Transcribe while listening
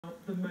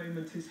the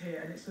moment is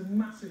here, and it's a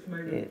massive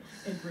moment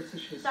in British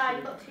history. Sorry,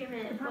 you've got 2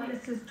 minutes. The Prime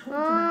Minister's talked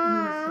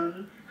about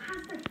unity.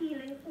 Has the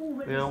healing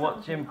already We are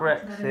watching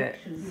Brexit.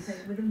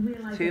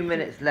 2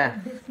 minutes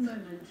left.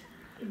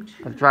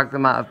 I've dragged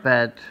them out of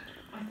bed.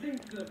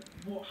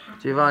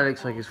 Giovanni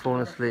looks like he's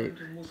fallen asleep.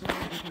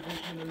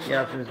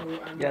 Yasmin's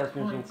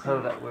all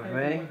curled up with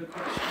me.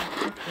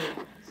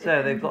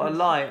 So they've got a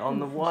light on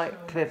the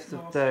white cliffs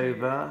of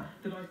Dover.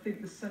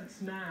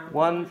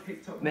 1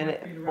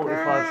 minute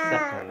 45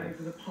 seconds.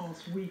 Over the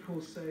past week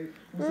or so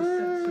was a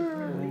sense of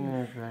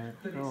relief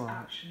that it's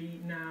actually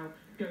now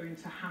going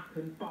to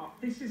happen. But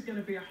this is going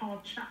to be a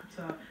hard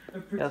chapter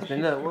of British history.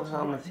 Yasmin, look, what's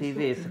on the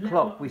TV? It's the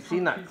clock. We've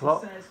seen that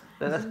clock.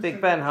 That's Big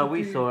Ben, how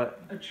we saw it.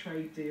 A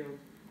trade deal.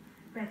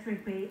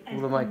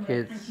 All of my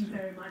kids. Thank you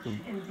very much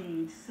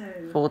indeed. So,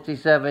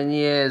 47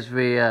 years,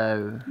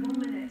 Rio. 1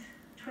 minute.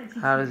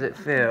 How does it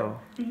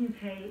feel? The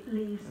UK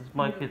leaves.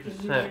 My kids are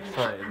so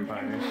excited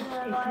about it.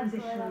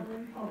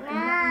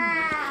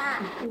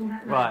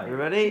 Right, you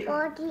ready?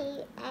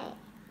 48.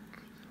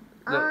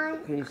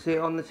 Look, can you see it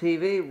on the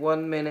TV?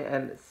 1 minute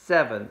and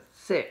 7,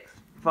 6,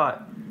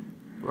 5.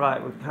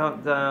 Right, we'll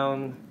count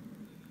down.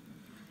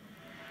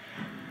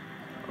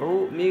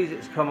 Oh,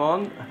 music's come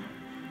on.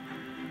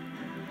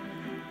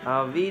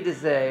 Auf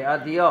Wiedersehen,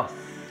 adios.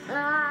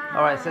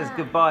 Alright, it says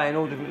goodbye in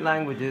all different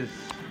languages.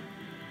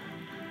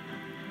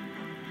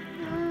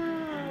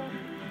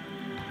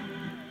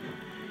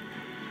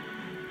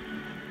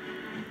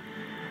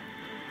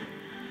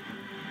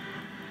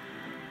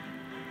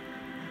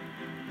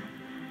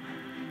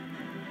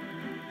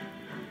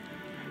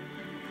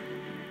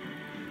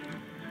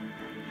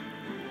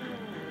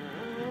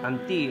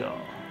 Andio.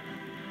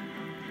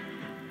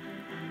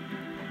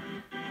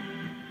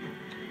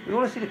 We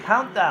want to see the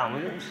countdown.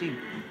 We don't see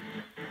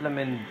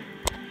blooming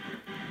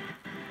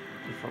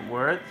different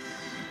words.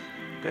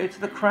 Go to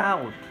the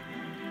crowd.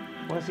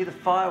 We want to see the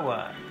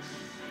fireworks.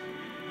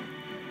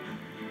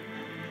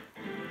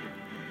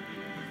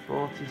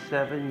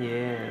 47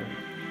 years.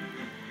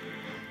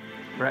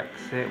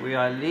 Brexit. We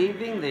are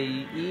leaving the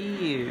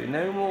EU.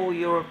 No more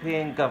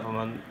European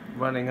government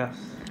running us.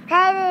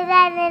 Yes,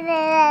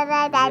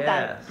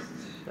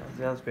 that's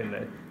the husband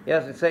there.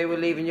 Yes, say we're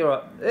leaving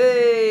Europe.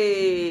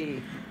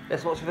 Hey!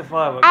 Let's watch for the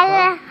fireworks. The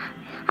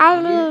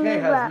UK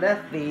has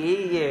left the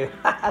EU.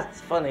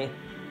 That's funny.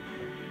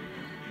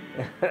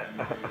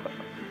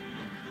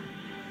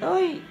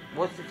 Oi,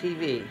 what's the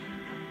TV?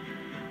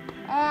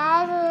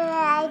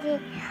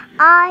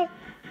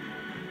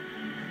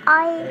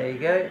 There you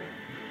go.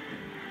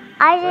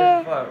 Where's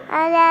the fireworks?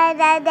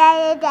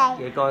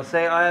 Yeah, go on,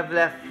 say I have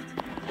left.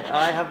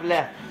 I have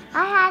left.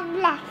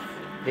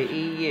 The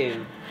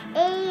EU.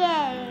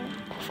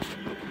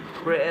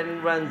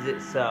 Britain runs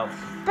itself.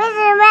 That's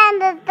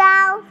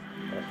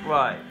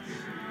right.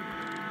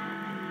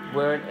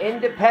 We're an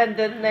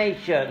independent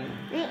nation.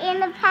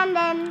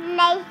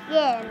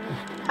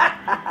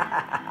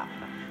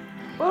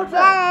 Well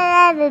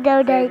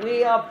done. Say,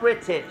 we are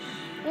British.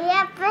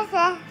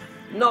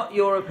 Not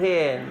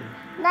European.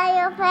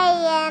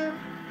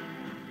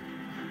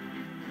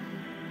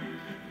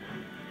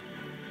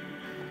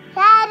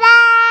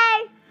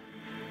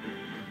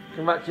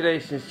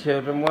 Congratulations,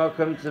 children.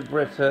 Welcome to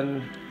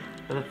Britain.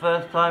 For the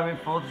first time in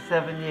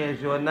 47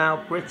 years, you are now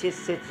British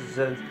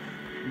citizens,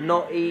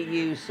 not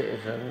EU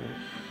citizens.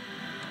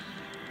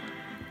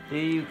 Do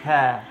you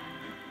care?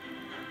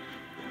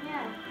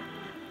 Yeah.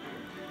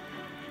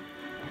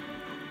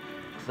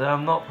 So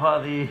I'm not part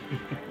of the EU.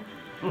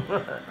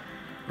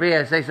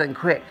 Rio, say something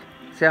quick.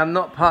 Say I'm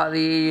not part of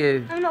the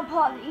EU. I'm not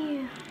part of the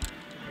EU.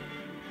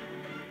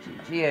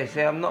 Gio,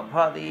 say I'm not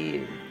part of the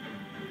EU.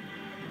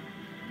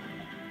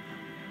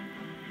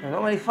 There's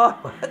not many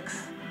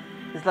fireworks.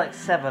 There's like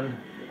 7.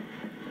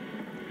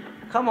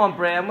 Come on,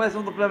 Brian, where's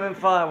all the blooming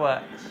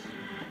fireworks?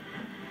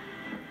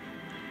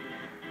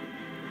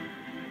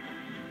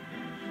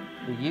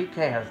 The UK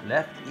has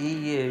left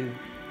EU.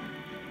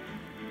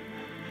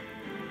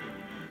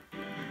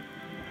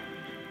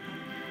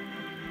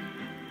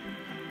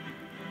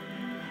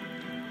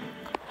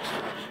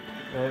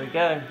 There we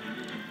go.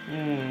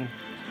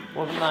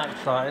 Wasn't that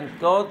exciting?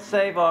 God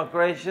save our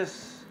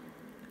gracious...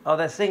 Oh,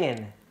 they're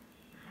singing.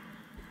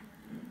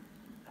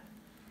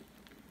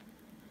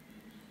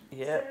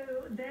 Yeah.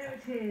 So there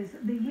it is.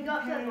 The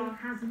UK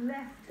has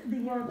left the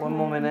One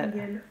more minute.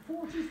 Union.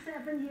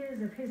 47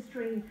 years of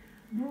history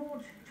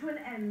brought to an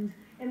end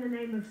in the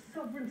name of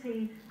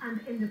sovereignty and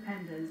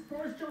independence.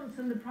 Boris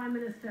Johnson, the Prime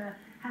Minister,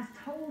 has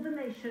told the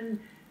nation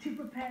to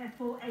prepare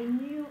for a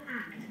new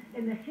act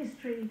in the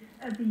history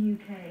of the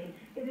UK.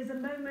 It is a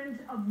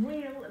moment of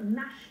real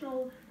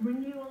national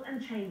renewal and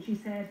change, he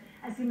said,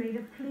 as he made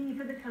a plea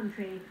for the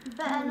country to move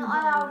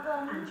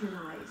on and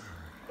unite.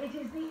 It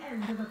is the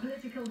end of a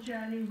political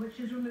journey which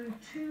has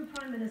removed 2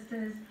 prime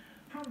ministers,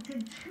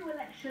 prompted 2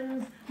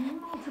 elections,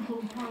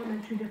 multiple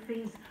parliamentary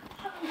defeats,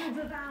 hundreds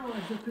of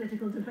hours of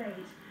political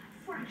debate,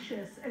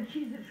 fractious,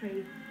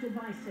 accusatory,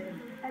 divisive,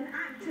 an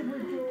active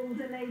withdrawal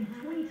delayed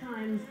 3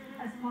 times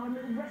as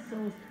Parliament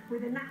wrestles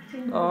with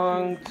enacting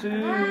On to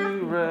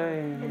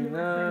reign.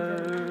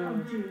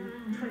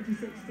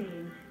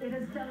 2016. It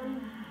has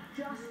done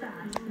just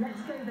that.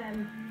 Let's go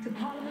then to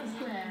Parliament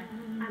Square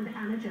and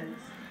Anna Jones.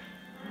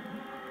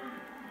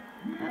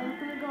 Oh,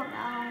 we got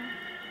now.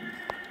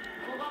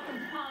 Well, welcome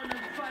to Parliament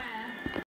Square.